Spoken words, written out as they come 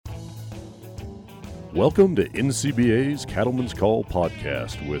Welcome to NCBA's Cattlemen's Call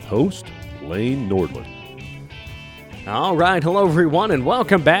podcast with host Lane Nordland. All right, hello everyone, and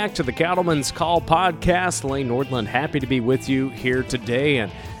welcome back to the Cattlemen's Call podcast. Lane Nordland, happy to be with you here today. And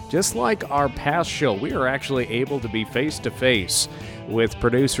just like our past show, we are actually able to be face-to-face with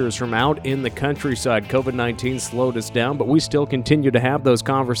producers from out in the countryside. COVID-19 slowed us down, but we still continue to have those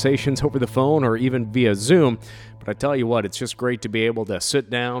conversations over the phone or even via Zoom. But I tell you what, it's just great to be able to sit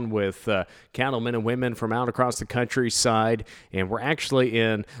down with cattlemen and women from out across the countryside. And we're actually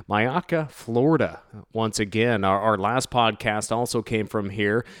in Myakka, Florida, once again. Our last podcast also came from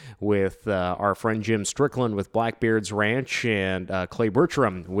here with our friend Jim Strickland with Blackbeard's Ranch and Clay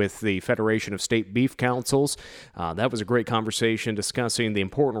Bertram with the Federation of State Beef Councils. That was a great conversation discussing the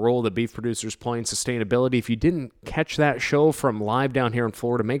important role that beef producers play in sustainability. If you didn't catch that show from live down here in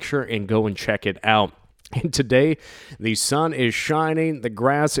Florida, make sure and go and check it out. And today, the sun is shining, the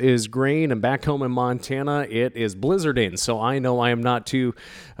grass is green, and back home in Montana, it is blizzarding. So I know I am not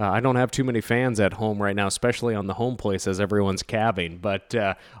I don't have too many fans at home right now, especially on the home place as everyone's calving. But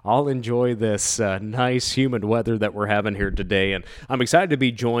I'll enjoy this nice, humid weather that we're having here today. And I'm excited to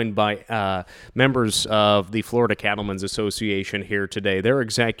be joined by members of the Florida Cattlemen's Association here today. Their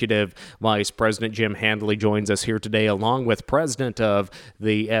Executive Vice President, Jim Handley, joins us here today, along with President of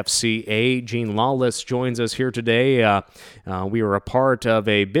the FCA, Gene Lawless, joins us here today. We were a part of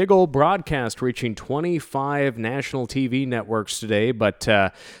a big old broadcast reaching 25 national TV networks today, but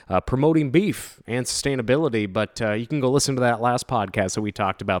promoting beef and sustainability. But you can go listen to that last podcast that we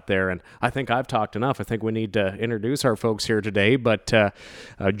talked about there, and I think I've talked enough. I think we need to introduce our folks here today. But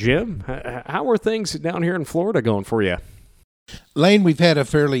Jim, how are things down here in Florida going for you? Lane, we've had a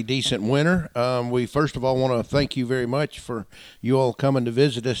fairly decent winter. We first of all want to thank you very much for you all coming to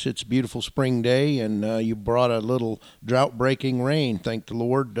visit us. It's a beautiful spring day, and you brought a little drought-breaking rain. Thank the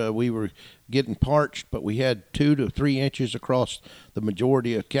Lord. We were getting parched, but we had 2 to 3 inches across the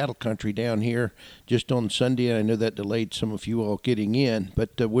majority of cattle country down here just on Sunday, and I know that delayed some of you all getting in.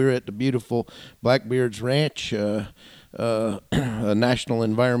 But we're at the beautiful Blackbeard's Ranch, a National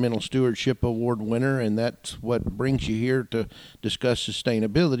Environmental Stewardship Award winner, and that's what brings you here to discuss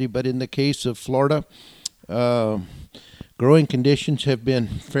sustainability. But in the case of Florida, growing conditions have been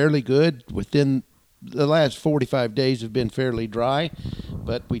fairly good. Within the last 45 days have been fairly dry,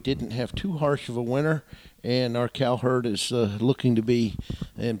 but we didn't have too harsh of a winter, and our cow herd is looking to be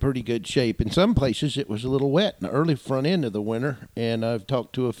in pretty good shape. In some places, it was a little wet in the early front end of the winter, and I've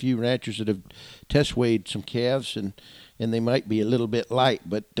talked to a few ranchers that have test weighed some calves, and they might be a little bit light.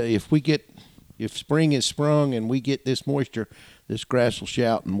 But if spring is sprung and we get this moisture, this grass will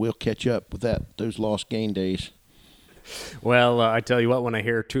shout, and we'll catch up with those lost gain days. Well, I tell you what, when I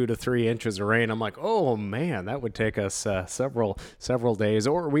hear 2 to 3 inches of rain, I'm like, oh man, that would take us several days,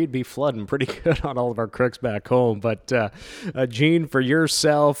 or we'd be flooding pretty good on all of our crooks back home. But Gene, for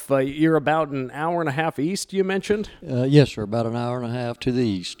yourself, you're about an hour and a half east, you mentioned? Yes, sir, about an hour and a half to the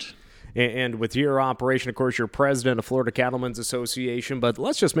east. And with your operation, of course, you're president of Florida Cattlemen's Association, but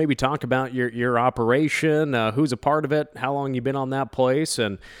let's just maybe talk about your operation, who's a part of it, how long you've been on that place,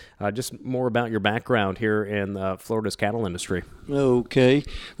 and just more about your background here in Florida's cattle industry. Okay.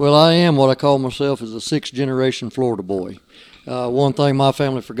 Well, I am what I call myself as a 6th-generation Florida boy. One thing my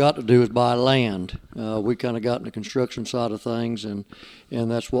family forgot to do is buy land. We kind of got in the construction side of things, and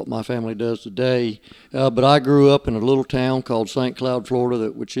that's what my family does today. But I grew up in a little town called St. Cloud,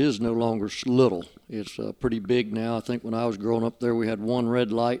 Florida, which is no longer little. It's pretty big now. I think when I was growing up there, we had 1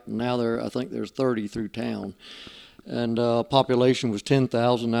 red light, and now I think there's 30 through town. And population was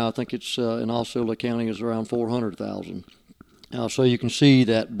 10,000. Now I think it's in Osceola County is around 400,000. So you can see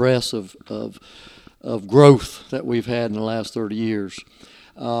that breadth of growth that we've had in the last 30 years.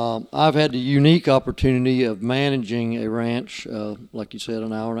 I've had the unique opportunity of managing a ranch, like you said,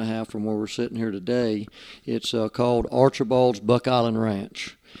 an hour and a half from where we're sitting here today. It's called Archibald's Buck Island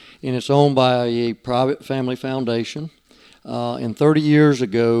Ranch, and it's owned by a private family foundation. And 30 years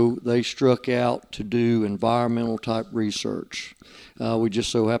ago, they struck out to do environmental type research. We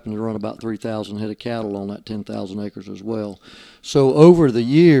just so happened to run about 3,000 head of cattle on that 10,000 acres as well. So over the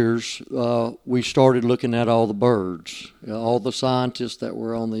years, we started looking at all the birds. All the scientists that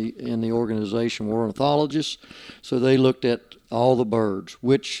were in the organization were ornithologists, so they looked at all the birds,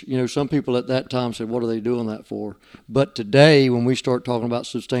 which, some people at that time said, what are they doing that for? But today, when we start talking about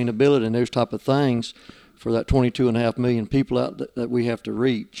sustainability and those type of things, for that 22.5 million people out that we have to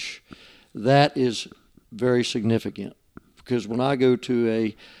reach, that is very significant. Because when I go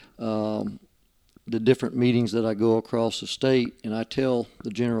to the different meetings that I go across the state, and I tell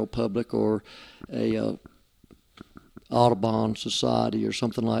the general public or a Audubon Society or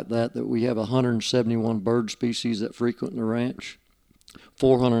something like that, that we have 171 bird species that frequent the ranch,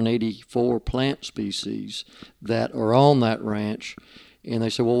 484 plant species that are on that ranch. And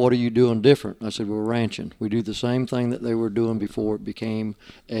they said, well, what are you doing different? I said, we're ranching. We do the same thing that they were doing before it became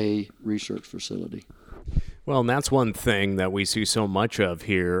a research facility. Well, and that's one thing that we see so much of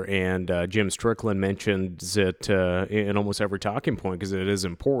here, and Jim Strickland mentions it in almost every talking point because it is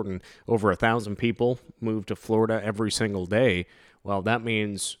important. Over 1,000 people move to Florida every single day. Well, that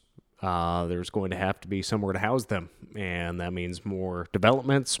means there's going to have to be somewhere to house them, and that means more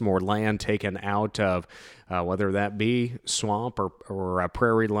developments, more land taken out of whether that be swamp or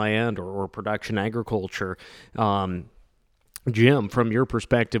prairie land or production agriculture. Jim, from your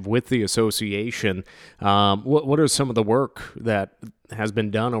perspective with the association, what are some of the work that has been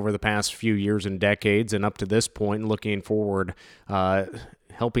done over the past few years and decades and up to this point, looking forward,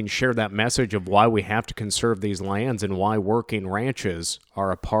 helping share that message of why we have to conserve these lands and why working ranches are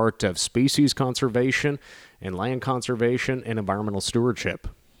a part of species conservation and land conservation and environmental stewardship?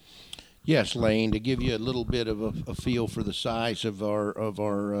 Yes, Lane, to give you a little bit of a feel for the size of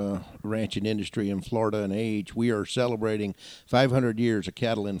our ranching industry in Florida and age, we are celebrating 500 years of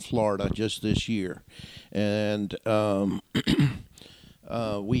cattle in Florida just this year. And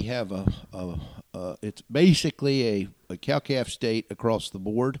we have it's basically a cow-calf state across the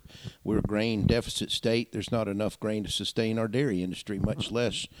board. We're a grain deficit state. There's not enough grain to sustain our dairy industry, much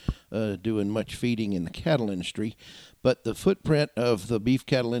less doing much feeding in the cattle industry. But the footprint of the beef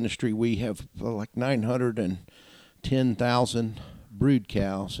cattle industry, we have like 910,000 brood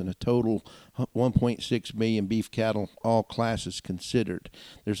cows and a total 1.6 million beef cattle, all classes considered.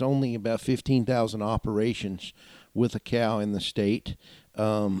 There's only about 15,000 operations with a cow in the state,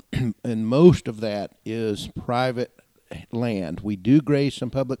 and most of that is private land. We do graze some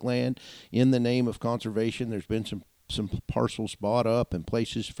public land in the name of conservation. There's been some parcels bought up and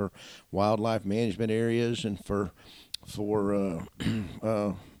places for wildlife management areas and for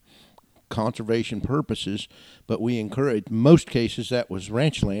conservation purposes, but we encourage, most cases that was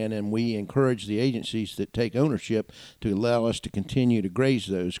ranch land, and we encourage the agencies that take ownership to allow us to continue to graze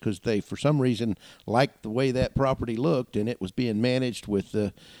those because they, for some reason, liked the way that property looked, and it was being managed with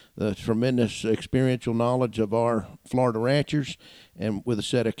the tremendous experiential knowledge of our Florida ranchers and with a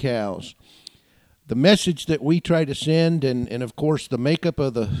set of cows. The message that we try to send, and of course the makeup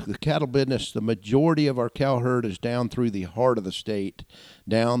of the cattle business, the majority of our cow herd is down through the heart of the state,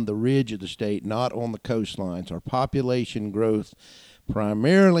 down the ridge of the state, not on the coastlines. Our population growth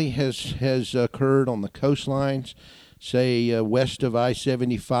primarily has occurred on the coastlines, say west of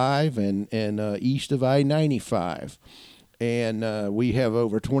I-75 and east of I-95. And we have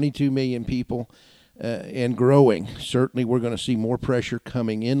over 22 million people and growing. Certainly we're going to see more pressure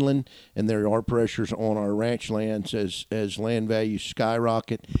coming inland, and there are pressures on our ranch lands as land values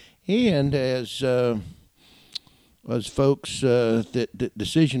skyrocket, and as folks, that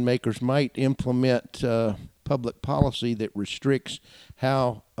decision makers might implement public policy that restricts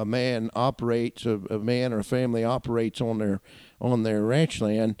how a man operates, a man or a family operates on their ranch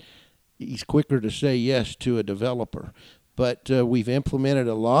land. He's quicker to say yes to a developer. But we've implemented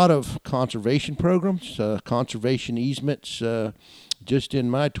a lot of conservation programs, conservation easements. Just in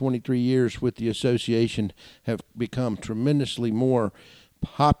my 23 years with the association have become tremendously more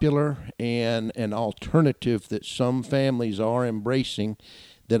popular and an alternative that some families are embracing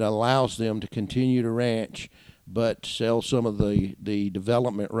that allows them to continue to ranch but sell some of the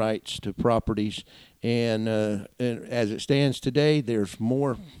development rights to properties. And as it stands today, there's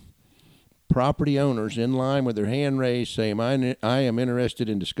more property owners in line with their hand raised saying, I am interested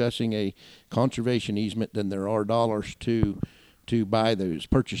in discussing a conservation easement than there are dollars to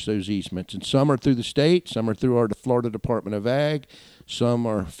purchase those easements. And some are through the state, some are through our Florida Department of Ag, some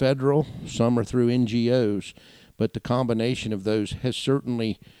are federal, some are through NGOs. But the combination of those has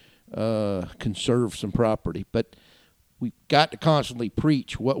certainly conserved some property. But we've got to constantly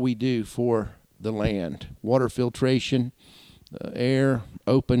preach what we do for the land. Water filtration, air,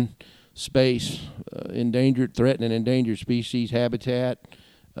 open space, threatened and endangered species, habitat,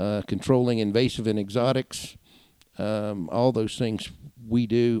 controlling invasive and exotics, all those things we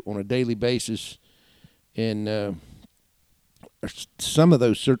do on a daily basis. And some of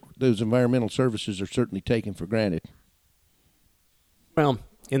those environmental services are certainly taken for granted. Well,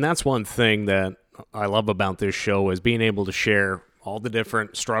 and that's one thing that I love about this show is being able to share all the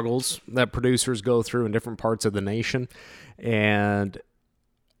different struggles that producers go through in different parts of the nation. And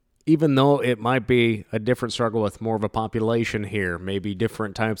even though it might be a different struggle with more of a population here, maybe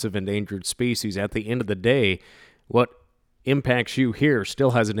different types of endangered species, at the end of the day, what impacts you here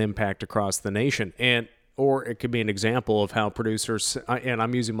still has an impact across the nation. And or it could be an example of how producers, and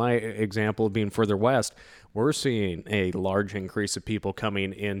I'm using my example of being further west, we're seeing a large increase of people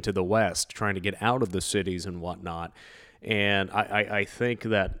coming into the West, trying to get out of the cities and whatnot. And I think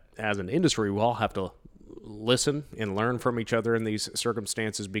that as an industry, we all have to listen and learn from each other in these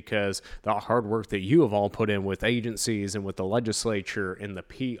circumstances, because the hard work that you have all put in with agencies and with the legislature and the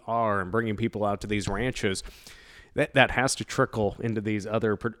PR and bringing people out to these ranches, that has to trickle into these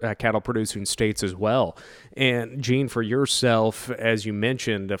other cattle producing states as well. And Gene, for yourself, as you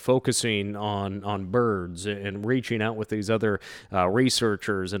mentioned, focusing on birds and reaching out with these other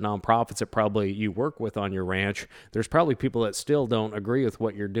researchers and nonprofits that probably you work with on your ranch, there's probably people that still don't agree with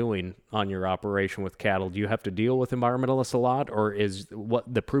what you're doing on your operation with cattle. Do you have to deal with environmentalists a lot, or is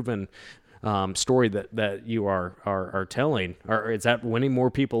what the proven story that you are telling, or is that winning more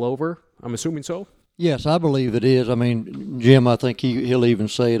people over? I'm assuming so. Yes, I believe it is. I mean, Jim, I think he'll even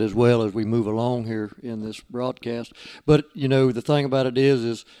say it as well as we move along here in this broadcast. But, you know, the thing about it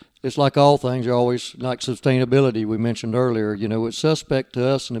is it's like all things, are always like sustainability we mentioned earlier. You know, it's suspect to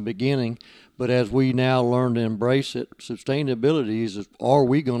us in the beginning, but as we now learn to embrace it, sustainability is, are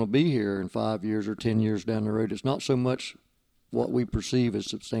we going to be here in 5 years or 10 years down the road? It's not so much what we perceive as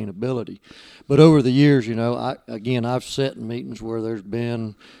sustainability. But over the years, you know, I've sat in meetings where there's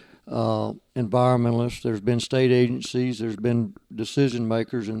been environmentalists, there's been state agencies, there's been decision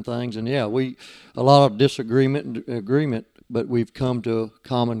makers and things, and yeah, a lot of disagreement and agreement, but we've come to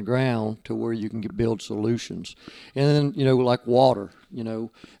common ground to where you can build solutions. And then, you know, like water, you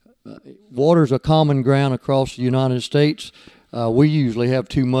know, water's a common ground across the United States. We usually have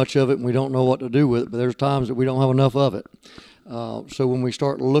too much of it and we don't know what to do with it, but there's times that we don't have enough of it. So when we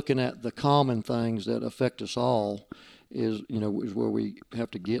start looking at the common things that affect us all, is where we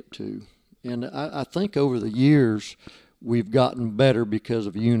have to get to. And I think over the years we've gotten better because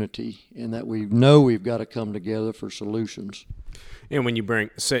of unity, and that we've got to come together for solutions. And when you bring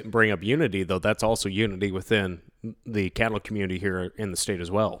up unity, though, that's also unity within the cattle community here in the state as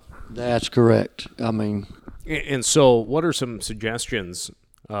well. That's correct. I mean, and so what are some suggestions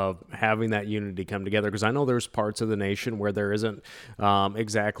of having that unity come together? Because I know there's parts of the nation where there isn't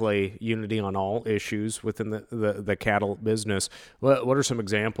exactly unity on all issues within the cattle business. What are some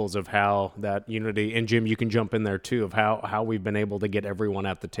examples of how that unity, and Jim, you can jump in there too, of how we've been able to get everyone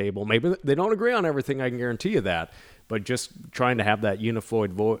at the table? Maybe they don't agree on everything, I can guarantee you that, but just trying to have that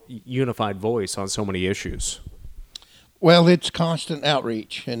unified voice on so many issues. Well, it's constant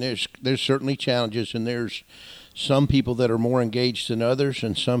outreach, and there's certainly challenges, and there's some people that are more engaged than others,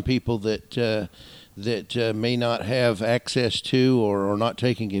 and some people that may not have access to or are not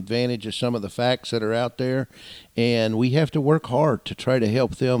taking advantage of some of the facts that are out there. And we have to work hard to try to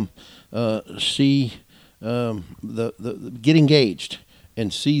help them see get engaged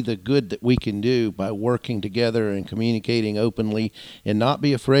and see the good that we can do by working together and communicating openly, and not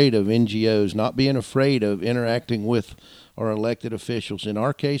be afraid of NGOs, not being afraid of interacting with our elected officials. In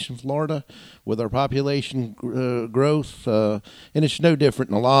our case in Florida, with our population growth, and it's no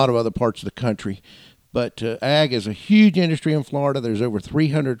different in a lot of other parts of the country, but ag is a huge industry in Florida. There's over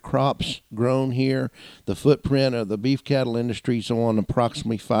 300 crops grown here. The footprint of the beef cattle industry is on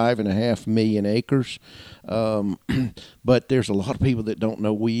approximately 5.5 million acres. But there's a lot of people that don't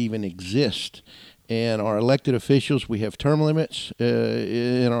know we even exist. And our elected officials, we have term limits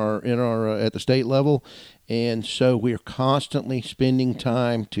in our at the state level, and so we're constantly spending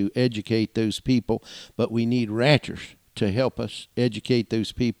time to educate those people. But we need ranchers to help us educate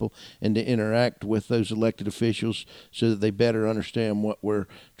those people and to interact with those elected officials so that they better understand what we're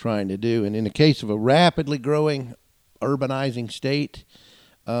trying to do. And in the case of a rapidly growing, urbanizing state,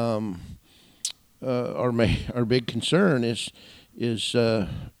 our big concern is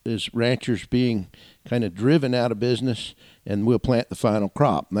ranchers being kind of driven out of business, and we'll plant the final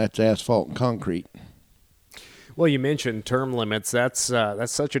crop, and that's asphalt and concrete. Well, you mentioned term limits. That's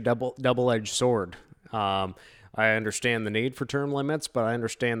such a double-edged sword. I understand the need for term limits, but I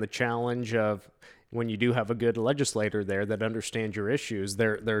understand the challenge of when you do have a good legislator there that understands your issues,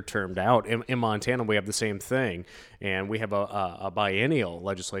 they're termed out. In Montana, we have the same thing, and we have a biennial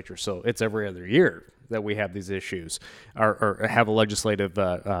legislature, so it's every other year that we have these issues, or have a legislative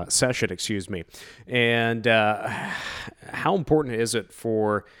session, And how important is it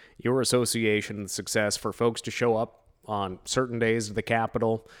for your association and success for folks to show up on certain days at the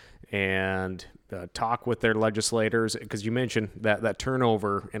Capitol and talk with their legislators? Because you mentioned that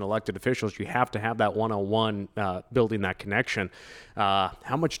turnover in elected officials, you have to have that one-on-one building that connection.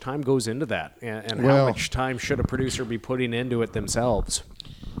 How much time goes into that, and how much time should a producer be putting into it themselves?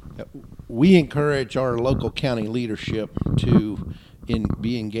 We encourage our local county leadership to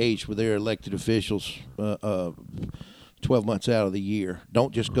be engaged with their elected officials 12 months out of the year.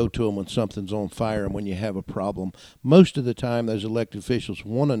 Don't just go to them when something's on fire and when you have a problem. Most of the time, those elected officials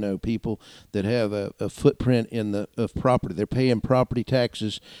want to know people that have a footprint of property. They're paying property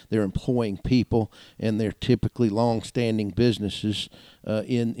taxes, they're employing people, and they're typically long-standing businesses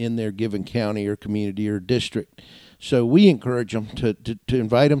in their given county or community or district. So we encourage them to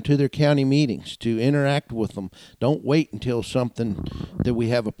invite them to their county meetings, to interact with them. Don't wait until something that we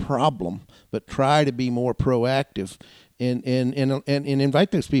have a problem, but try to be more proactive and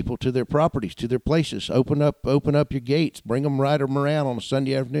invite those people to their properties, to their places. Open up your gates. Bring them, ride them around on a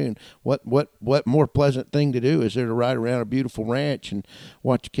Sunday afternoon. What more pleasant thing to do is there to ride around a beautiful ranch and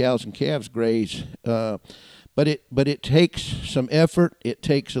watch cows and calves graze? But it takes some effort. It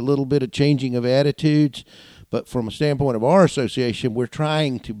takes a little bit of changing of attitudes. But from a standpoint of our association, we're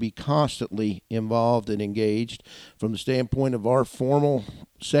trying to be constantly involved and engaged. From the standpoint of our formal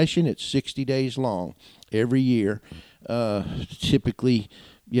session, it's 60 days long every year. Typically,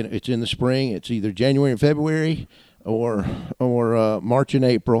 it's in the spring. It's either January and February or March and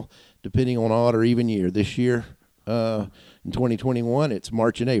April, depending on odd or even year. This year, in 2021, it's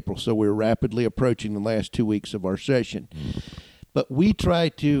March and April, so we're rapidly approaching the last 2 weeks of our session. But we try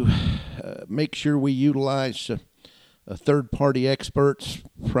to make sure we utilize third-party experts,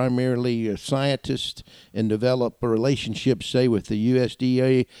 primarily scientists, and develop relationships, say, with the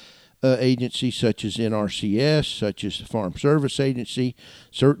USDA agencies such as NRCS, such as the Farm Service Agency,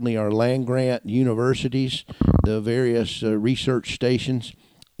 certainly our land-grant universities, the various research stations.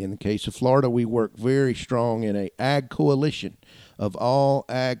 In the case of Florida, we work very strong in an ag coalition of all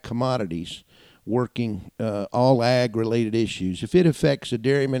ag commodities, working all ag-related issues. If it affects a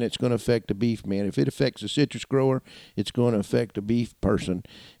dairyman, it's going to affect a beef man. If it affects a citrus grower, it's going to affect a beef person.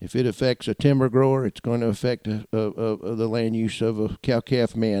 If it affects a timber grower, it's going to affect the land use of a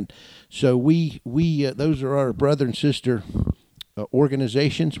cow-calf man. So we those are our brother and sister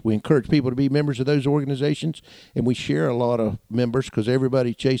organizations. We encourage people to be members of those organizations, and we share a lot of members because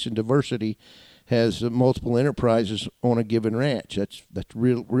everybody chasing diversity has multiple enterprises on a given ranch. That's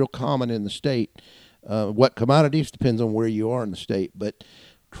real common in the state. What commodities depends on where you are in the state, but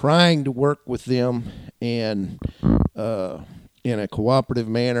trying to work with them and in a cooperative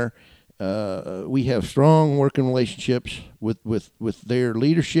manner. We have strong working relationships with their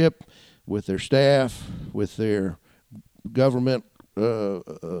leadership, with their staff, with their government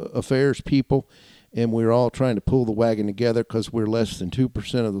affairs people, and we're all trying to pull the wagon together because we're less than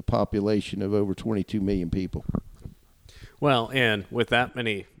 2% of the population of over 22 million people. Well, and with that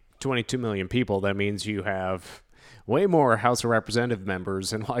many 22 million people, that means you have way more House of Representative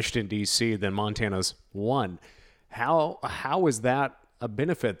members in Washington, D.C. than Montana's one. How is that a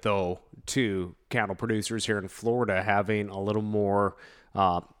benefit, though, to cattle producers here in Florida, having a little more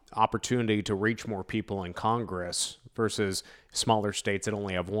opportunity to reach more people in Congress versus smaller states that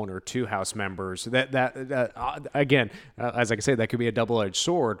only have one or two House members? That again, as I can say, that could be a double-edged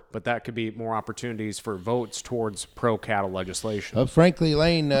sword, but that could be more opportunities for votes towards pro-cattle legislation. Frankly,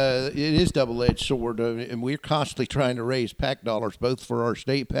 Lane, it is double-edged sword, and we're constantly trying to raise PAC dollars, both for our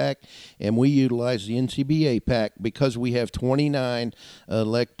state PAC, and we utilize the NCBA PAC because we have 29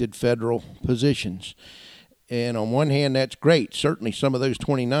 elected federal positions. And on one hand, that's great. Certainly some of those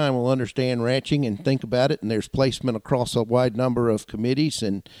 29 will understand ranching and think about it, and there's placement across a wide number of committees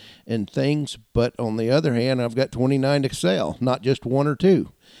and things. But on the other hand, I've got 29 to sell, not just one or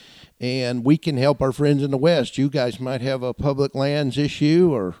two. And we can help our friends in the West. You guys might have a public lands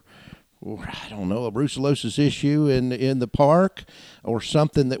issue or I don't know, a brucellosis issue in the park or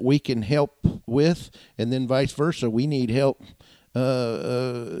something that we can help with, and then vice versa. We need help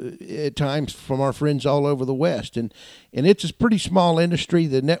at times from our friends all over the West, and it's a pretty small industry.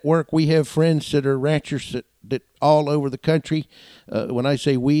 The network, we have friends that are ranchers that all over the country. When I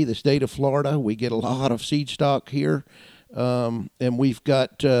say we, the state of Florida, we get a lot of seed stock here, and we've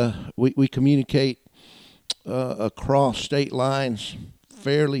got we communicate across state lines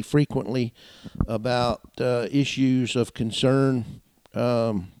fairly frequently about issues of concern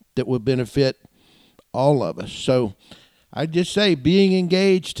that would benefit all of us. So I just say being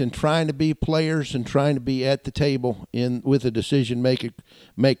engaged and trying to be players and trying to be at the table with the decision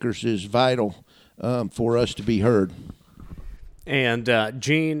makers is vital for us to be heard. And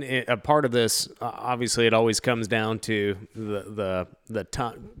Gene, a part of this, obviously, it always comes down to the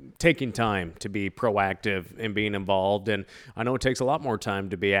time, taking time to be proactive and being involved. And I know it takes a lot more time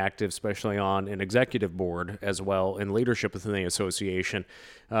to be active, especially on an executive board as well, and leadership within the association.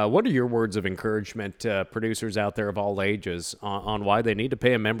 What are your words of encouragement to producers out there of all ages on why they need to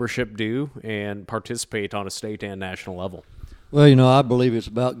pay a membership due and participate on a state and national level? Well, I believe it's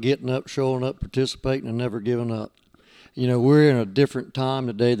about getting up, showing up, participating, and never giving up. We're in a different time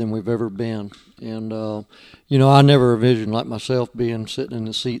today than we've ever been. And, I never envisioned, like myself, being sitting in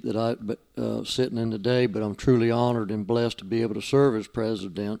the seat that I'm sitting in today, but I'm truly honored and blessed to be able to serve as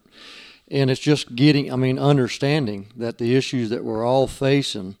president. And it's just understanding that the issues that we're all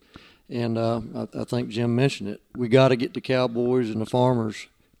facing, and I think Jim mentioned it, we got to get the cowboys and the farmers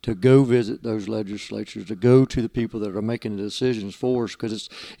to go visit those legislatures, to go to the people that are making the decisions for us, because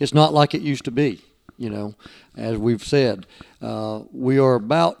it's not like it used to be. As we've said, we are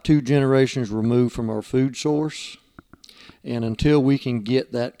about 2 generations removed from our food source, and until we can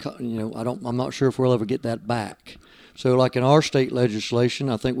get that, I'm not sure if we'll ever get that back. So, like in our state legislation,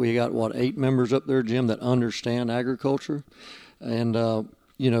 I think we got 8 members up there, Jim, that understand agriculture, and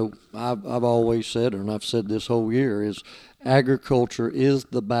I've always said, and I've said this whole year, is agriculture is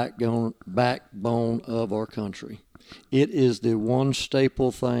the backbone of our country. It is the one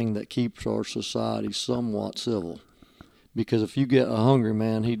staple thing that keeps our society somewhat civil. Because if you get a hungry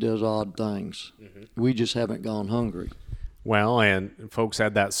man, he does odd things. Mm-hmm. We just haven't gone hungry. Well, and folks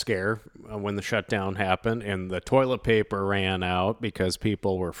had that scare when the shutdown happened and the toilet paper ran out because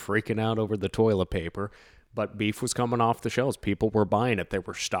people were freaking out over the toilet paper. But beef was coming off the shelves. People were buying it. They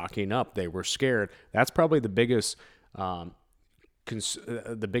were stocking up. They were scared. That's probably the biggest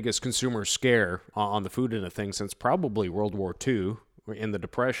consumer scare on the food end of things since probably World War II in the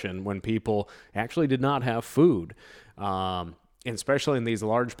Depression, when people actually did not have food, and especially in these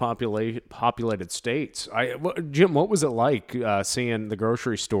large populated states. Jim, what was it like seeing the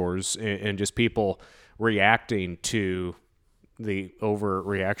grocery stores and just people reacting to the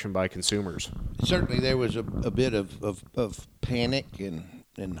overreaction by consumers? Certainly there was a bit of panic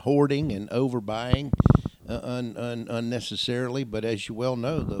and hoarding and overbuying unnecessarily, but as you well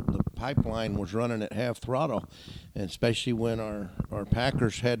know, the pipeline was running at half throttle, and especially when our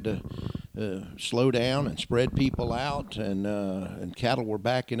packers had to slow down and spread people out, and cattle were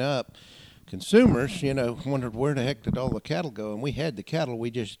backing up. Consumers, wondered where the heck did all the cattle go, and we had the cattle,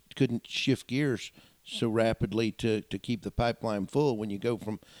 we just couldn't shift gears so rapidly to keep the pipeline full. When you go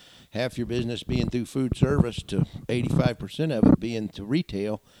from half your business being through food service to 85% of it being to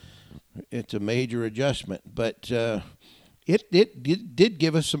retail, it's a major adjustment. But it did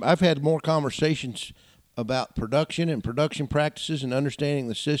give us some. I've had more conversations about production and production practices and understanding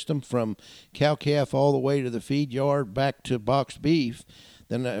the system from cow-calf all the way to the feed yard back to boxed beef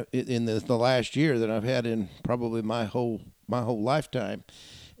than in the last year that I've had in probably my whole lifetime.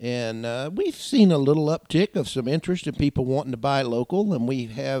 And we've seen a little uptick of some interest in people wanting to buy local, and we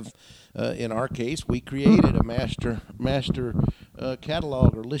have, in our case, we created a master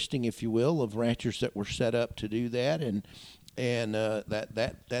catalog or listing, if you will, of ranchers that were set up to do that, and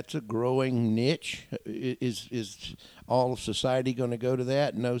that's a growing niche. Is all of society going to go to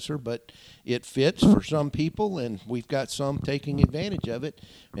that? No, sir, but it fits for some people, and we've got some taking advantage of it,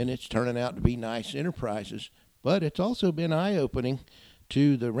 and it's turning out to be nice enterprises. But it's also been eye-opening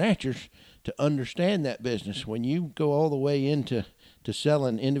to the ranchers to understand that business. When you go all the way into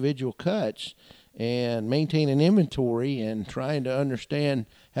selling individual cuts and maintaining inventory and trying to understand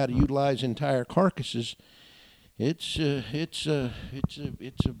how to utilize entire carcasses, it's a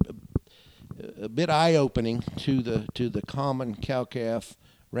bit eye-opening to the common cow-calf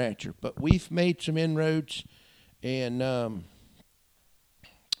rancher. But we've made some inroads and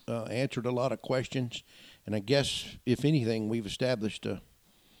answered a lot of questions. And I guess, if anything, we've established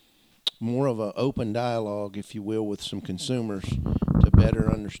more of an open dialogue, if you will, with some consumers to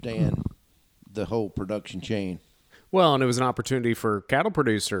better understand the whole production chain. Well, and it was an opportunity for cattle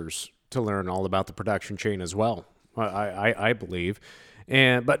producers to learn all about the production chain as well, I believe.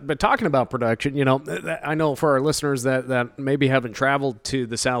 But talking about production, I know for our listeners that maybe haven't traveled to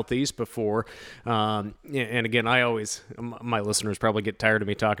the Southeast before, and again, my listeners probably get tired of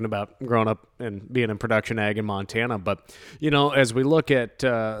me talking about growing up and being in production ag in Montana. But, as we look at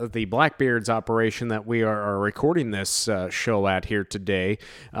the Blackbeard's operation that we are recording this show at here today,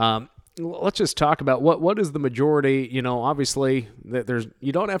 let's just talk about what is the majority. Obviously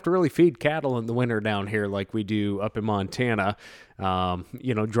you don't have to really feed cattle in the winter down here like we do up in Montana,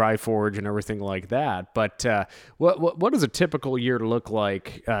 dry forage and everything like that. But what does a typical year look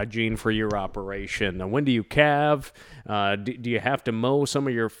like, Gene, for your operation? When do you calve? Do you have to mow some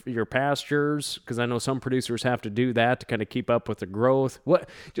of your pastures? Because I know some producers have to do that to kind of keep up with the growth.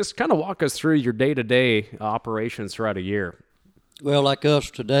 Just kind of walk us through your day-to-day operations throughout a year. Well, like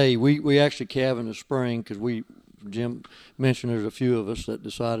us today, we actually calve in the spring because Jim mentioned there's a few of us that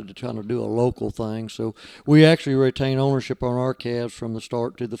decided to try to do a local thing. So we actually retain ownership on our calves from the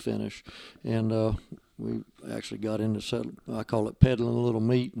start to the finish. And we actually got into, I call it peddling a little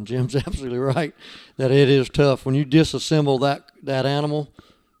meat, and Jim's absolutely right that it is tough. When you disassemble that animal,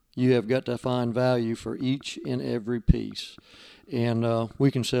 you have got to find value for each and every piece. And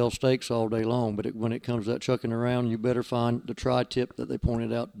we can sell steaks all day long, but when it comes to that chucking around, you better find the tri-tip that they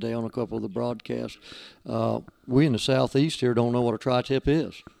pointed out today on a couple of the broadcasts. We in the Southeast here don't know what a tri-tip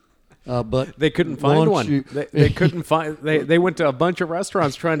is. But they couldn't find one. They couldn't find. They went to a bunch of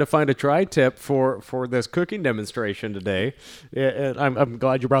restaurants trying to find a tri-tip for this cooking demonstration today. And I'm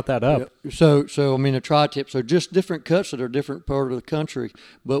glad you brought that up. So I mean, a tri-tip. So just different cuts that are different part of the country.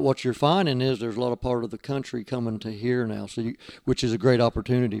 But what you're finding is there's a lot of part of the country coming to here now. Which is a great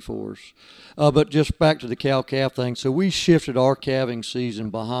opportunity for us. But just back to the cow-calf thing. So we shifted our calving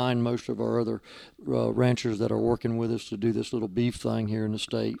season behind most of our other ranchers that are working with us to do this little beef thing here in the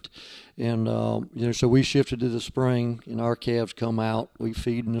state. And, so we shifted to the spring, and our calves come out. We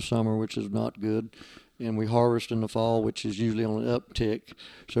feed in the summer, which is not good, and we harvest in the fall, which is usually on an uptick.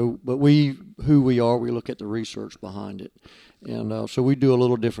 So, but we look at the research behind it. And so we do a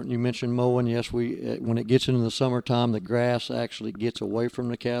little different. You mentioned mowing. Yes, when it gets into the summertime, the grass actually gets away from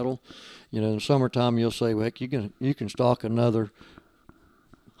the cattle. In the summertime, you'll say, well, heck, you can stock another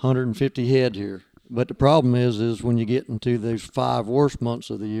 150 head here. But the problem is when you get into those 5 worst months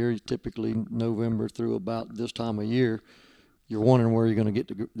of the year, typically November through about this time of year, you're wondering where you're going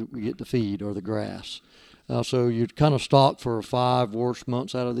to get the feed or the grass. So you kind of stock for 5 worst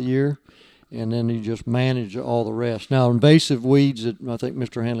months out of the year, and then you just manage all the rest. Now, invasive weeds that I think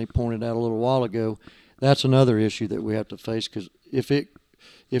Mr. Hanley pointed out a little while ago, that's another issue that we have to face, because if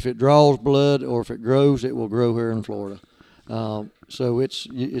it draws blood or if it grows, it will grow here in Florida. So it's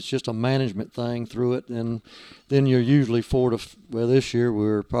just a management thing through it, and then you're usually this year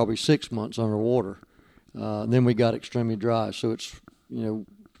we're probably 6 months underwater. Then we got extremely dry, so it's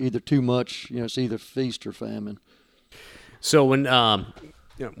either too much, it's either feast or famine. So when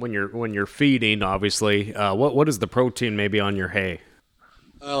you're feeding, obviously, what is the protein maybe on your hay?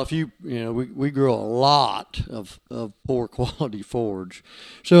 Well, if we grow a lot of poor quality forage.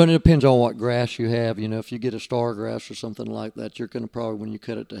 So, and it depends on what grass you have. If you get a star grass or something like that, you're going to probably, when you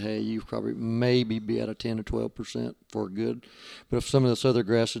cut it to hay, you probably maybe be at a 10 to 12% for good. But if some of this other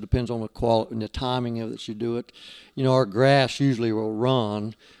grass, it depends on the quality and the timing of it you do it. Our grass usually will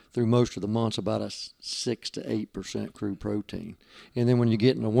run through most of the months about a 6 to 8% crude protein. And then when you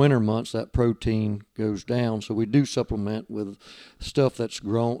get in the winter months, that protein goes down. So we do supplement with stuff that's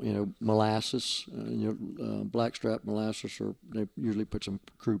grown, molasses, blackstrap molasses, or they usually put some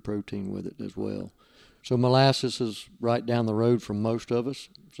crude protein with it as well. So molasses is right down the road from most of us.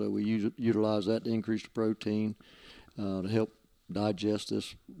 So we utilize that to increase the protein to help digest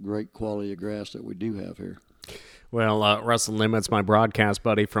this great quality of grass that we do have here. Well, Russell Nimitz, my broadcast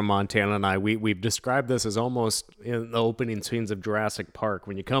buddy from Montana, and I, we've described this as almost in the opening scenes of Jurassic Park.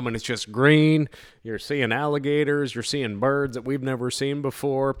 When you come and it's just green, you're seeing alligators, you're seeing birds that we've never seen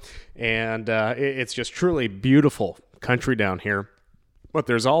before, and it's just truly beautiful country down here. But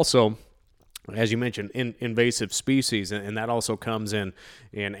there's also, as you mentioned, invasive species, and that also comes in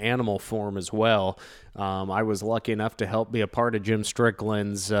animal form as well. I was lucky enough to help be a part of Jim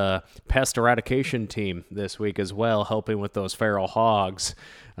Strickland's pest eradication team this week as well, helping with those feral hogs,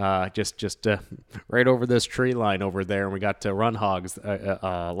 just right over this tree line over there, and we got to run hogs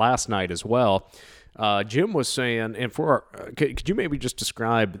last night as well. Jim was saying, and could you maybe just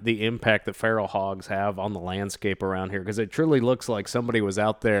describe the impact that feral hogs have on the landscape around here? Because it truly looks like somebody was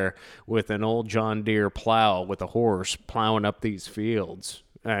out there with an old John Deere plow with a horse plowing up these fields.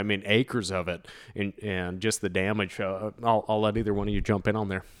 I mean, acres of it, and just the damage. I'll let either one of you jump in on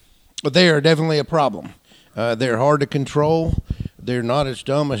there. But they are definitely a problem. They're hard to control. They're not as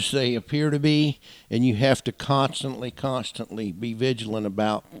dumb as they appear to be, and you have to constantly be vigilant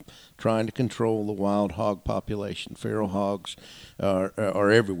about trying to control the wild hog population. Feral hogs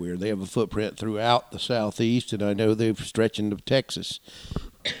are everywhere. They have a footprint throughout the Southeast, and I know they've stretched into Texas.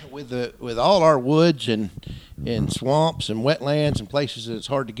 With all our woods and swamps and wetlands and places that it's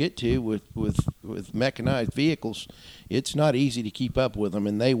hard to get to with mechanized vehicles, it's not easy to keep up with them,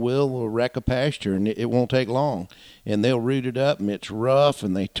 and they will wreck a pasture, and it won't take long. And they'll root it up, and it's rough,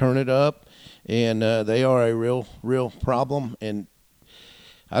 and they turn it up, and they are a real problem. And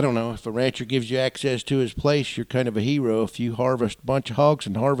I don't know, if a rancher gives you access to his place, you're kind of a hero if you harvest a bunch of hogs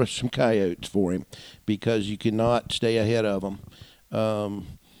and harvest some coyotes for him, because you cannot stay ahead of them.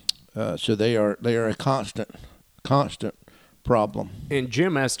 So they are a constant problem. And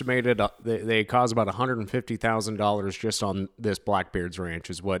Jim estimated they cause about $150,000 just on this Blackbeard's ranch,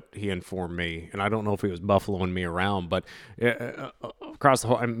 is what he informed me. And I don't know if he was buffaloing me around, but across the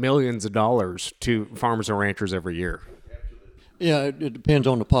whole millions of dollars to farmers and ranchers every year. Yeah, it depends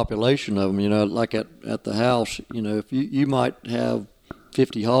on the population of them. Like at the house, if you might have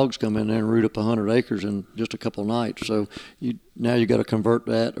 50 hogs come in there and root up 100 acres in just a couple nights. So now you got to convert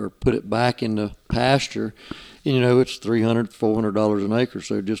that or put it back into pasture. It's $300, $400 an acre.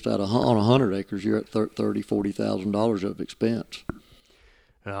 So just on 100 acres, you're at $30,000, $40,000 of expense.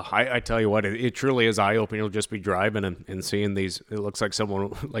 I tell you what, it truly is eye-opening. You'll just be driving and seeing these. It looks like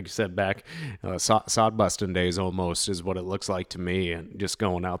someone, like you said, back sod busting days almost is what it looks like to me. And just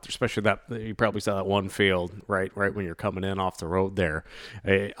going out there, especially that you probably saw that one field right when you're coming in off the road there.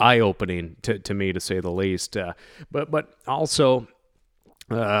 Eye-opening to me, to say the least. But also,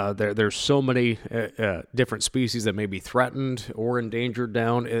 there's so many different species that may be threatened or endangered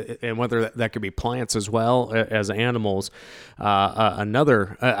down, and whether that could be plants as well as animals.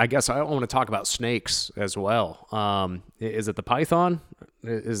 I guess I want to talk about snakes as well. Is it the python?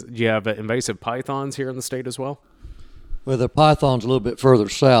 Do you have invasive pythons here in the state as well? Well, the python's a little bit further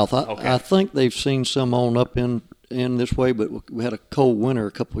south. Okay. I think they've seen some on up in this way, but we had a cold winter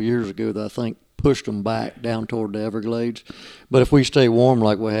a couple of years ago that I think pushed them back down toward the Everglades. But if we stay warm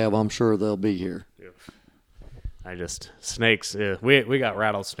like we have, I'm sure they'll be here. Snakes, we got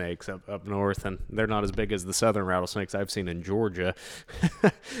rattlesnakes up north, and they're not as big as the southern rattlesnakes I've seen in Georgia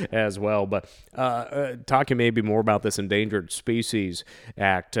as well. But talking maybe more about this Endangered Species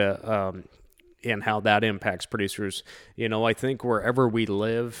Act, and how that impacts producers. I think wherever we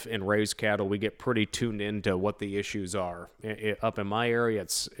live and raise cattle, we get pretty tuned into what the issues are. Up in my area,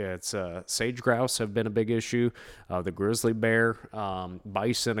 it's sage grouse have been a big issue, the grizzly bear,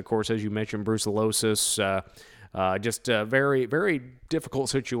 bison, of course, as you mentioned, brucellosis, just very, very difficult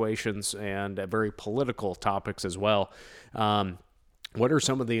situations and very political topics as well. What are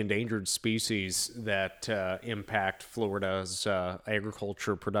some of the endangered species that impact Florida's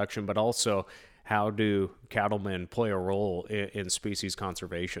agriculture production, but also how do cattlemen play a role in species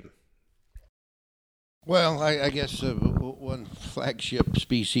conservation? Well, I guess one flagship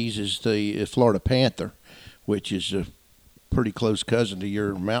species is the Florida panther, which is a pretty close cousin to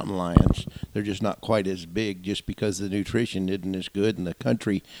your mountain lions. They're just not quite as big, just because the nutrition isn't as good and the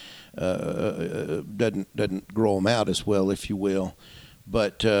country doesn't grow them out as well, if you will.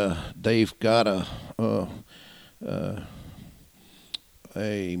 But they've got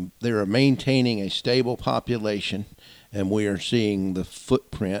they're maintaining a stable population, and we are seeing the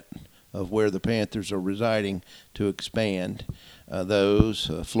footprint of where the panthers are residing to expand.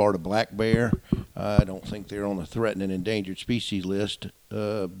 Florida black bear, I don't think they're on the threatened and endangered species list,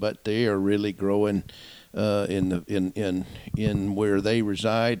 but they are really growing in where they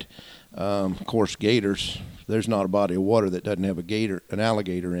reside. Of course, gators. There's not a body of water that doesn't have an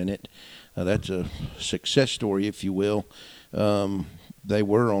alligator in it. That's a success story, if you will. They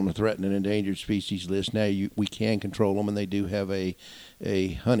were on the threatened and endangered species list. Now we can control them, and they do have a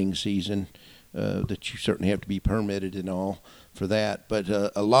hunting season that you certainly have to be permitted and all for that. But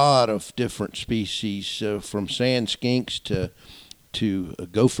a lot of different species, from sand skinks to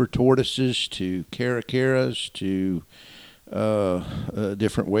gopher tortoises to caracaras to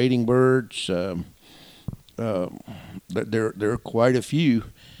different wading birds. There are quite a few.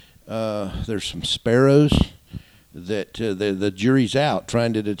 There's some sparrows that the jury's out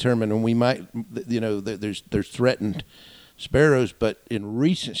trying to determine, and we might, there's threatened sparrows, but in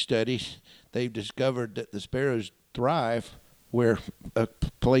recent studies they've discovered that the sparrows thrive where a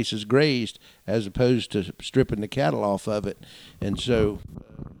place is grazed as opposed to stripping the cattle off of it, and so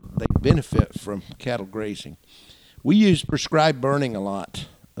they benefit from cattle grazing. We use prescribed burning a lot,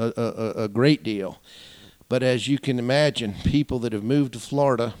 a great deal, but as you can imagine, people that have moved to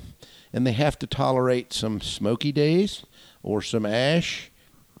Florida and they have to tolerate some smoky days or some ash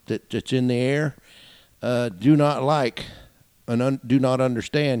that's in the air, do not like and do not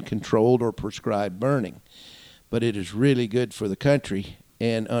understand controlled or prescribed burning. But it is really good for the country,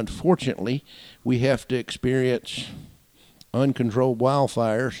 and unfortunately, we have to experience uncontrolled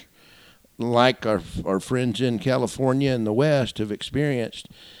wildfires like our friends in California and the West have experienced,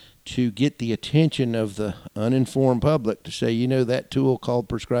 to get the attention of the uninformed public to say, that tool called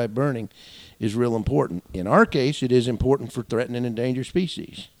prescribed burning is real important. In our case, it is important for threatened and endangered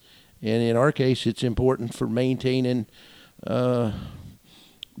species. And in our case, it's important for maintaining the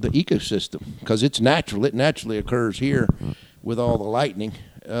ecosystem, because it's natural. It naturally occurs here with all the lightning.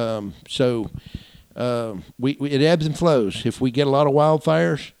 It ebbs and flows. If we get a lot of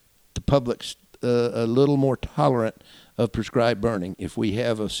wildfires, the public's a little more tolerant of prescribed burning. If we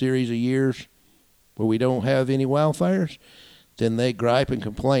have a series of years where we don't have any wildfires, then they gripe and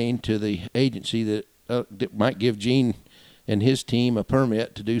complain to the agency that might give Gene and his team a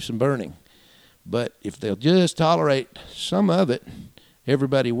permit to do some burning. But if they'll just tolerate some of it,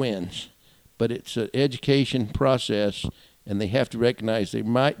 everybody wins. But it's an education process, and they have to recognize they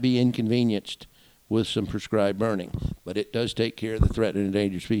might be inconvenienced with some prescribed burning. But it does take care of the threatened and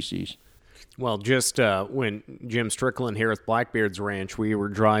endangered species. Well, just when Jim Strickland here at Blackbeard's Ranch, we were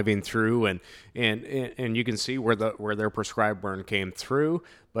driving through, and you can see where their prescribed burn came through,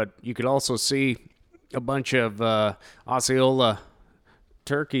 but you could also see a bunch of Osceola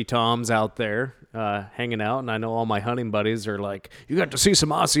turkey toms out there hanging out, and I know all my hunting buddies are like, you got to see some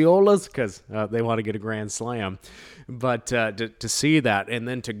Osceolas, because they want to get a grand slam. But to see that, and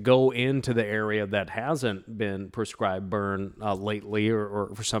then to go into the area that hasn't been prescribed burn lately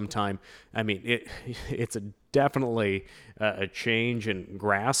or for some time, I mean, it's definitely a change in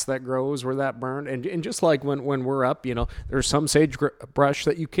grass that grows where that burned. And just like when we're up, there's some sagebrush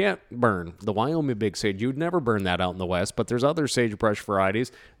that you can't burn. The Wyoming big sage, you'd never burn that out in the West, but there's other sagebrush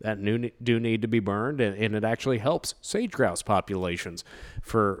varieties that do need to be burned, and it actually helps sage grouse populations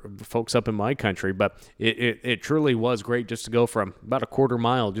for folks up in my country. But it truly was great just to go from about a quarter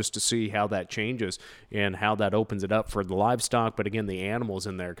mile just to see how that changes and how that opens it up for the livestock, but again, the animals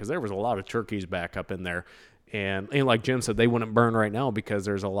in there, because there was a lot of turkeys back up in there. And like Jim said, they wouldn't burn right now because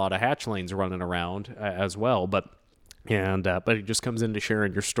there's a lot of hatchlings running around as well. But it just comes into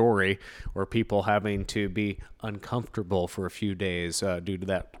sharing your story, or people having to be uncomfortable for a few days due to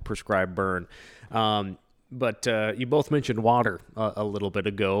that prescribed burn. But you both mentioned water a little bit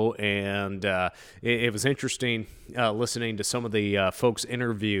ago, and it was interesting listening to some of the folks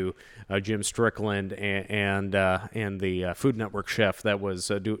interview Jim Strickland and the Food Network chef that was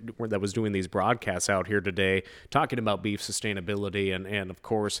doing these broadcasts out here today, talking about beef sustainability, and of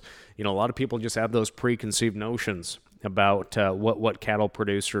course, a lot of people just have those preconceived notions about what cattle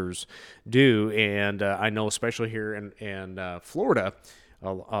producers do, and I know especially here in Florida.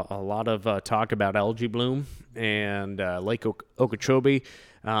 A lot of talk about algae bloom and Lake Okeechobee.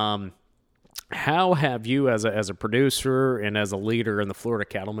 How have you, as a producer and as a leader in the Florida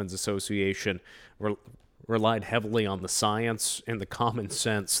Cattlemen's Association, relied heavily on the science and the common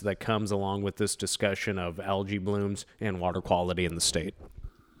sense that comes along with this discussion of algae blooms and water quality in the state?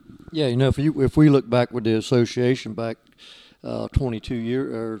 Yeah, if we look back with the association back 22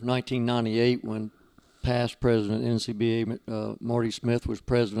 years, or 1998, when past president NCBA Marty Smith was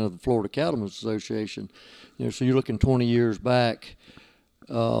president of the Florida Cattlemen's Association. So you're looking 20 years back,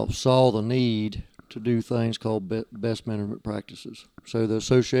 saw the need to do things called best management practices. So the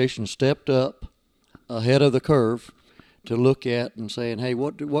association stepped up ahead of the curve to look at and saying, hey,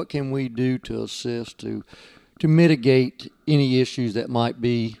 what can we do to assist to mitigate any issues that might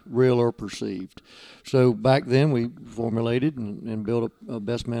be real or perceived. So back then we formulated and built a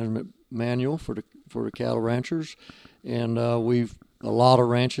best management manual for the cattle ranchers, and a lot of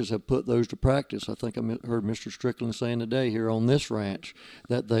ranches have put those to practice. I think I heard Mr. Strickland saying today here on this ranch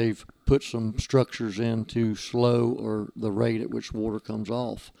that they've put some structures in to slow or the rate at which water comes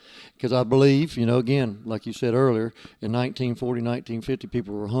off. Because I believe, again, like you said earlier, in 1940, 1950,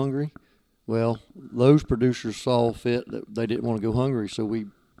 people were hungry. Well, those producers saw fit that they didn't want to go hungry, so we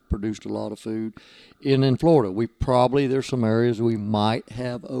produced a lot of food. And in Florida, there's some areas we might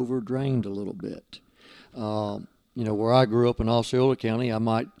have over-drained a little bit. Where I grew up in Osceola County,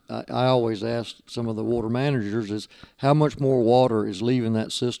 I always ask some of the water managers is how much more water is leaving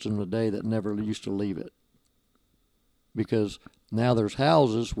that system today that never used to leave it? Because now there's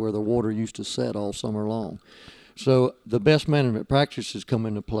houses where the water used to set all summer long. So the best management practices come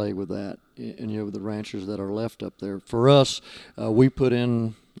into play with that, and the ranchers that are left up there. For us, we put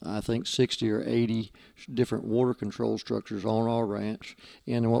in, I think, 60 or 80 different water control structures on our ranch,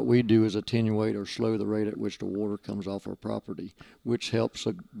 and what we do is attenuate or slow the rate at which the water comes off our property, which helps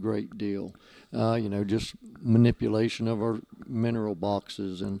a great deal. Just manipulation of our mineral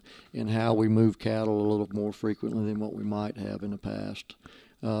boxes and how we move cattle a little more frequently than what we might have in the past.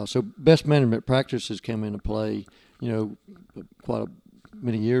 So best management practices came into play, quite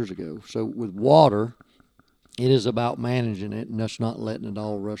many years ago. So with water, it is about managing it and just not letting it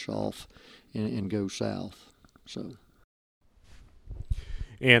all rush off and go south. So.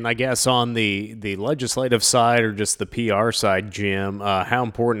 And I guess on the legislative side or just the PR side, Jim, how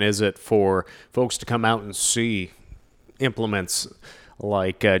important is it for folks to come out and see implements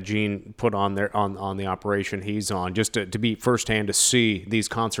like Gene put on there on the operation he's on, just to be firsthand to see these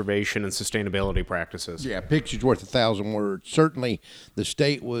conservation and sustainability practices? Yeah, picture's worth 1,000 words. Certainly the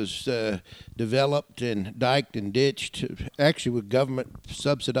state was developed and diked and ditched, actually with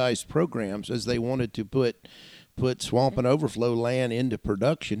government-subsidized programs, as they wanted to put swamp and overflow land into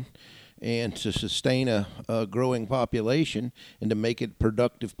production. and to sustain a growing population and to make it a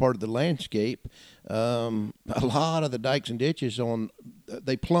productive part of the landscape. A lot of the dikes and ditches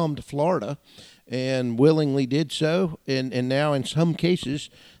they plumbed Florida and willingly did so. And now in some cases,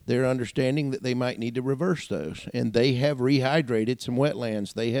 they're understanding that they might need to reverse those. And they have rehydrated some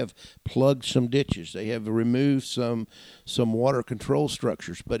wetlands. They have plugged some ditches. They have removed some water control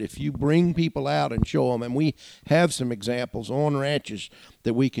structures. But if you bring people out and show them, and we have some examples on ranches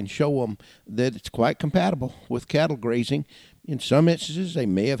that we can show them that it's quite compatible with cattle grazing. In some instances, they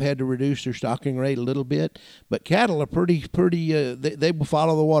may have had to reduce their stocking rate a little bit, but cattle are pretty. They will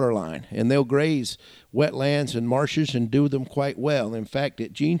follow the water line, and they'll graze wetlands and marshes and do them quite well. In fact,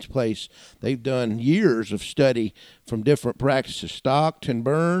 at Gene's place, they've done years of study from different practices: stocked and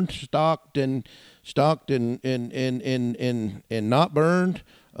burned, stocked and not burned,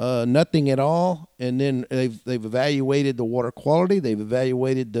 nothing at all. And then they've evaluated the water quality. They've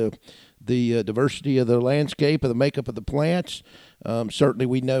evaluated the diversity of the landscape, of the makeup of the plants. Certainly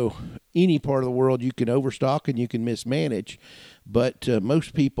we know any part of the world you can overstock and you can mismanage, but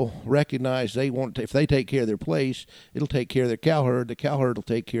most people recognize if they take care of their place, it'll take care of their cow herd, the cow herd will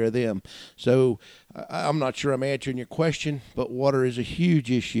take care of them. So I'm not sure I'm answering your question, but water is a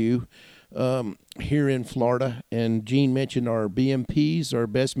huge issue here in Florida, and Gene mentioned our BMPs, our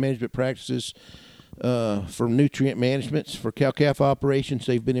best management practices for nutrient management for cow-calf operations.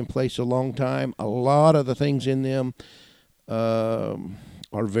 They've been in place a long time. A lot of the things in them are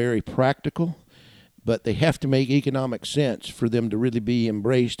very practical, but they have to make economic sense for them to really be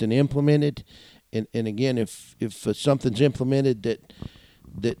embraced and implemented. And again, if something's implemented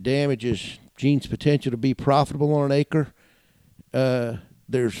that damages Gene's potential to be profitable on an acre,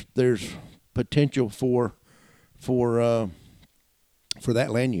 there's potential for that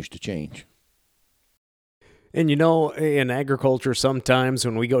land use to change. And in agriculture, sometimes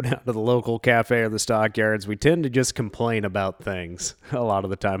when we go down to the local cafe or the stockyards, we tend to just complain about things a lot of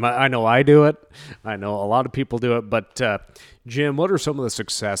the time. I know I do it. I know a lot of people do it. But, Jim, what are some of the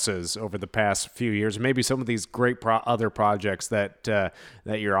successes over the past few years? Maybe some of these great other projects that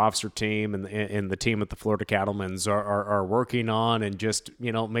your officer team and the team at the Florida Cattlemen's are working on, and just,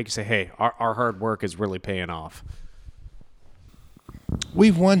 make you say, hey, our hard work is really paying off?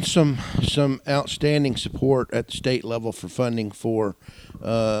 We've won some outstanding support at the state level for funding for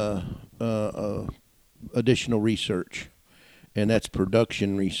additional research, and that's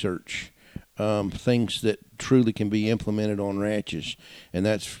production research, things that truly can be implemented on ranches, and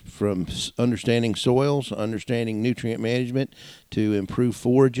that's from understanding soils, understanding nutrient management, to improve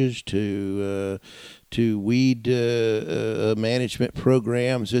forages, to weed management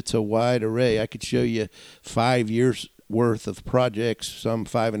programs. It's a wide array. I could show you 5 years worth of projects, some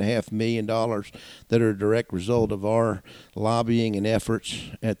 $5.5 million, that are a direct result of our lobbying and efforts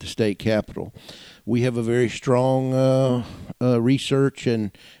at the state capitol. We have a very strong research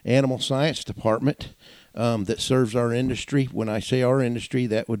and animal science department that serves our industry. When I say our industry,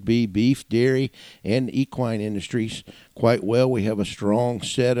 that would be beef, dairy, and equine industries quite well. We have a strong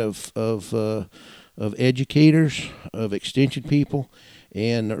set of educators, of extension people,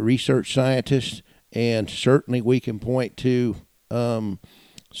 and research scientists. And certainly we can point to some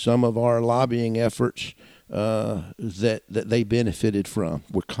of our lobbying efforts that they benefited from.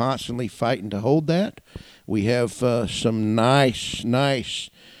 We're constantly fighting to hold that. We have some nice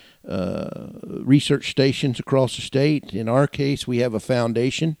research stations across the state. In our case, we have a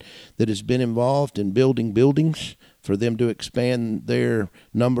foundation that has been involved in building buildings for them to expand their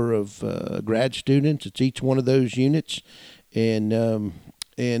number of grad students. It's each one of those units, and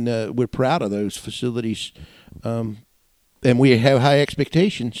we're proud of those facilities, and we have high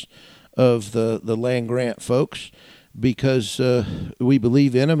expectations of the land grant folks, because we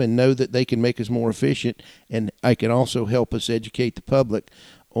believe in them and know that they can make us more efficient, and I can also help us educate the public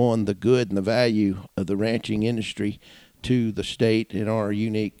on the good and the value of the ranching industry to the state and our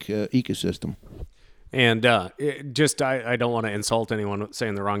unique ecosystem. And I don't want to insult anyone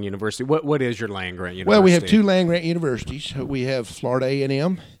saying the wrong university. What is your land grant university? Well, we have two land grant universities. We have Florida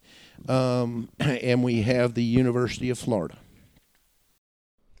A&M, and we have the University of Florida.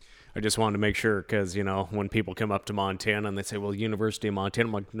 I just wanted to make sure, because, when people come up to Montana and they say, well, University of Montana,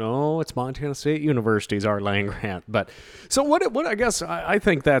 I'm like, no, it's Montana State University's our land grant. But so what I guess I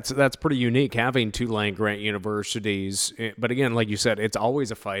think that's pretty unique, having two land grant universities. But again, like you said, it's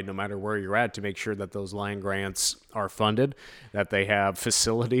always a fight, no matter where you're at, to make sure that those land grants are funded, that they have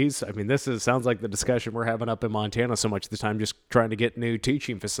facilities. I mean, sounds like the discussion we're having up in Montana so much of the time, just trying to get new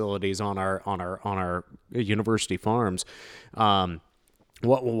teaching facilities on our university farms.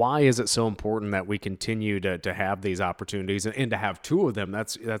 Why is it so important that we continue to have these opportunities and to have two of them?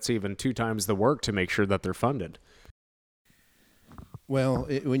 That's even 2 times the work to make sure that they're funded. Well,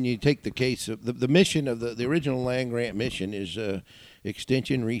 when you take the case of the mission of the original land grant mission is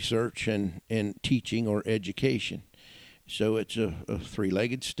extension, research, and teaching or education. So it's a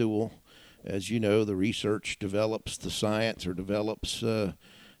 3-legged stool. As you know, the research develops the science or develops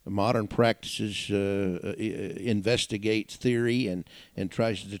modern practices, investigates theory and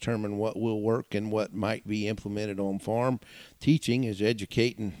tries to determine what will work and what might be implemented on farm. Teaching is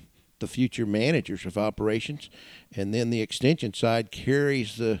educating the future managers of operations, and then the extension side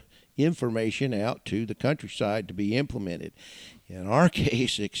carries the information out to the countryside to be implemented. In our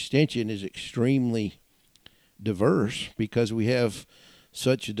case, extension is extremely diverse because we have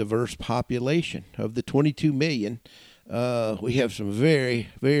such a diverse population. Of the 22 million, we have some very,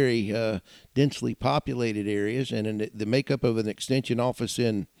 very densely populated areas, and in the makeup of an extension office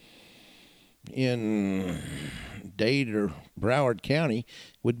in Dade or Broward County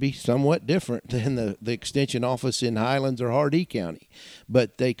would be somewhat different than the extension office in Highlands or Hardee County.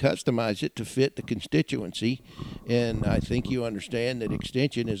 But they customize it to fit the constituency, and I think you understand that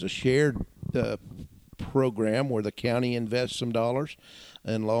extension is a shared program where the county invests some dollars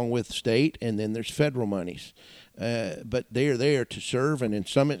and along with state, and then there's federal monies. But they're there to serve, and in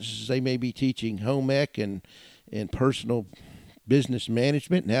some instances they may be teaching home ec and personal business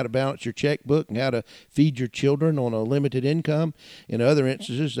management and how to balance your checkbook and how to feed your children on a limited income. In other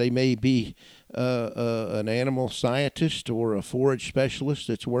instances, they may be an animal scientist or a forage specialist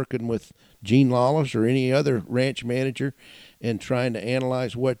that's working with Gene Lawless or any other ranch manager and trying to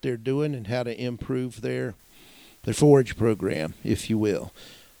analyze what they're doing and how to improve their forage program, if you will.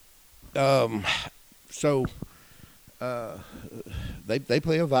 They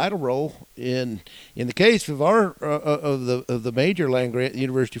play a vital role in the case of our of the major land grant, the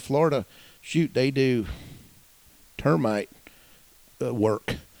University of Florida. They do termite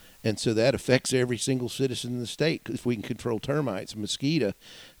work, and so that affects every single citizen in the state. If we can control termites, mosquito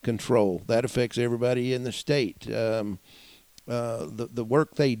control, that affects everybody in the state. The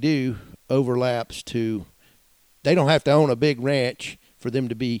work they do overlaps to. They don't have to own a big ranch for them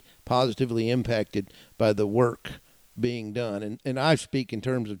to be positively impacted by the work being done. And I speak in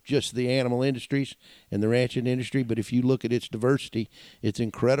terms of just the animal industries and the ranching industry, but if you look at its diversity, it's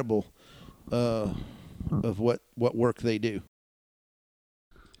incredible of what work they do.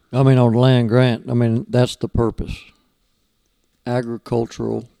 I mean, on land grant, that's the purpose.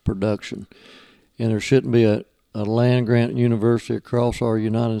 Agricultural production. And there shouldn't be a land grant university across our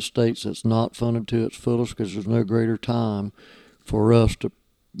United States that's not funded to its fullest, because there's no greater time for us to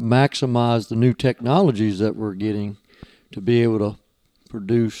maximize the new technologies that we're getting to be able to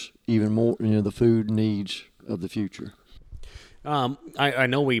produce even more, the food needs of the future. I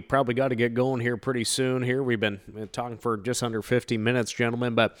know we probably got to get going here pretty soon. Here we've been talking for just under 50 minutes,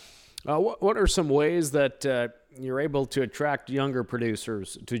 gentlemen, but what are some ways that you're able to attract younger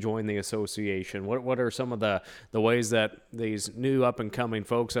producers to join the association? What are some of the ways that these new up-and-coming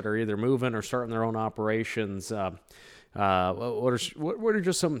folks that are either moving or starting their own operations, what are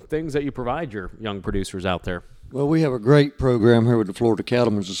just some things that you provide your young producers out there? Well, we have a great program here with the Florida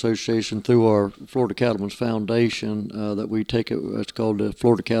Cattlemen's Association through our Florida Cattlemen's Foundation that we take. It's called the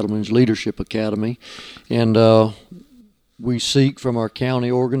Florida Cattlemen's Leadership Academy, and we seek from our county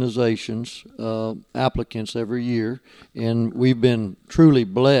organizations applicants every year, and we've been truly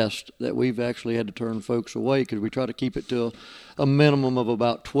blessed that we've actually had to turn folks away, because we try to keep it to a minimum of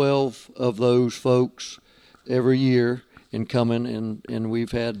about 12 of those folks every year in coming, and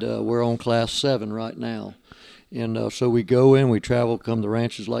we've had we're on class 7 right now. And so we go in, we travel, come to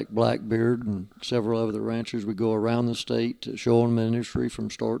ranches like Blackbeard and several other ranches. We go around the state to show them the industry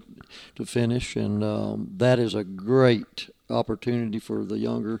from start to finish, and that is a great opportunity for the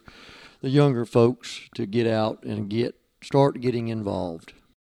younger folks to get out and start getting involved.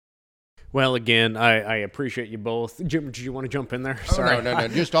 Well, again, I appreciate you both. Jim, did you want to jump in there? Sorry. No.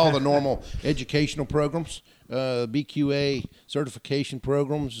 Just all the normal educational programs, BQA certification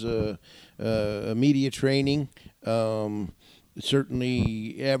programs, media training,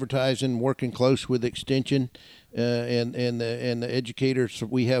 certainly advertising, working close with Extension, and the educators.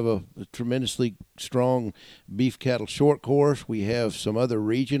 We have a tremendously strong beef cattle short course. We have some other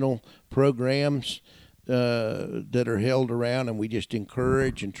regional programs that are held around, and we just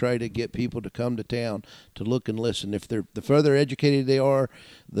encourage and try to get people to come to town to look and listen. If the further educated they are,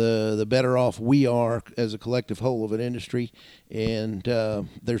 the better off we are as a collective whole of an industry. And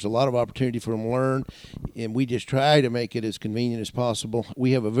there's a lot of opportunity for them to learn, and we just try to make it as convenient as possible.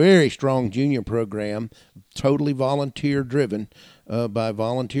 We have a very strong junior program, totally volunteer driven by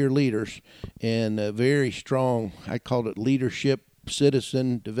volunteer leaders, and a very strong, I called it leadership,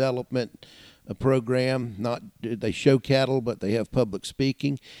 citizen development program. Not they show cattle, but they have public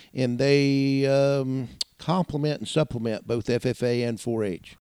speaking, and they complement and supplement both FFA and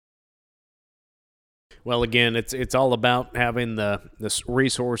 4-H. Well, again, it's all about having the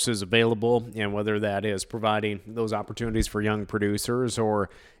resources available, and whether that is providing those opportunities for young producers or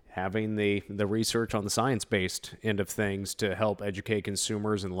having the research on the science-based end of things to help educate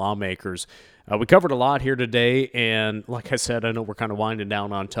consumers and lawmakers. We covered a lot here today, and like I said, I know we're kind of winding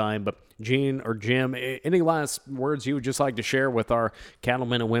down on time, but Gene or Jim, any last words you would just like to share with our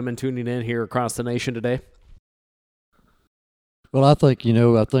cattlemen and women tuning in here across the nation today? Well, I think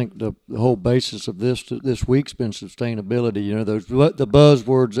the whole basis of this week's been sustainability. Those the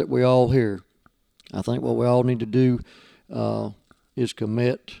buzzwords that we all hear. I think what we all need to do is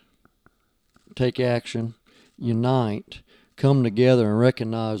commit, take action, unite, come together, and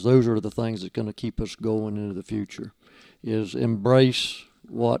recognize those are the things that's going to keep us going into the future. Is embrace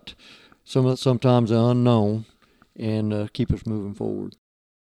what sometimes the unknown and keep us moving forward.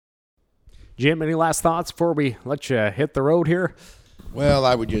 Jim, any last thoughts before we let you hit the road here? Well,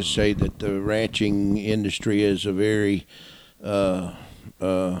 I would just say that the ranching industry is a very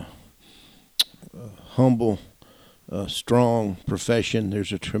humble, strong profession.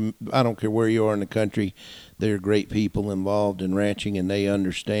 I don't care where you are in the country, there are great people involved in ranching, and they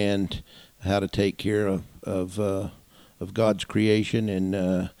understand how to take care of God's creation.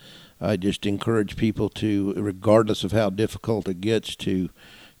 And I just encourage people to, regardless of how difficult it gets, to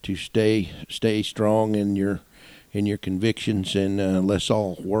stay strong in your convictions, and let's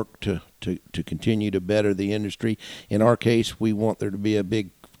all work to continue to better the industry. In our case, we want there to be a big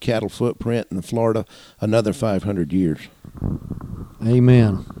cattle footprint in Florida another 500 years.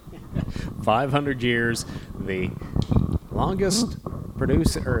 Amen. 500 years, the longest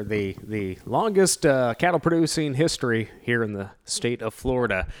longest cattle producing history here in the state of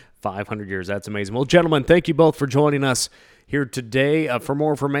Florida. 500 years. That's amazing. Well, gentlemen, thank you both for joining us here today. For more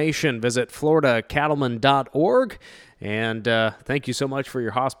information, visit floridacattleman.org. And thank you so much for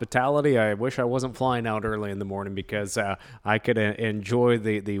your hospitality. I wish I wasn't flying out early in the morning because I could enjoy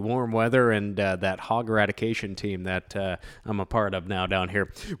the warm weather and that hog eradication team that I'm a part of now down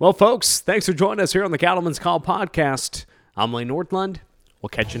here. Well, folks, thanks for joining us here on the Cattlemen's Call podcast. I'm Lane Nordland. We'll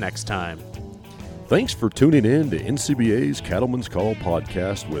catch you next time. Thanks for tuning in to NCBA's Cattlemen's Call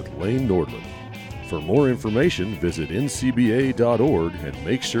podcast with Lane Nordland. For more information, visit ncba.org and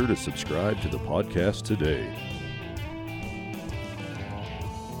make sure to subscribe to the podcast today.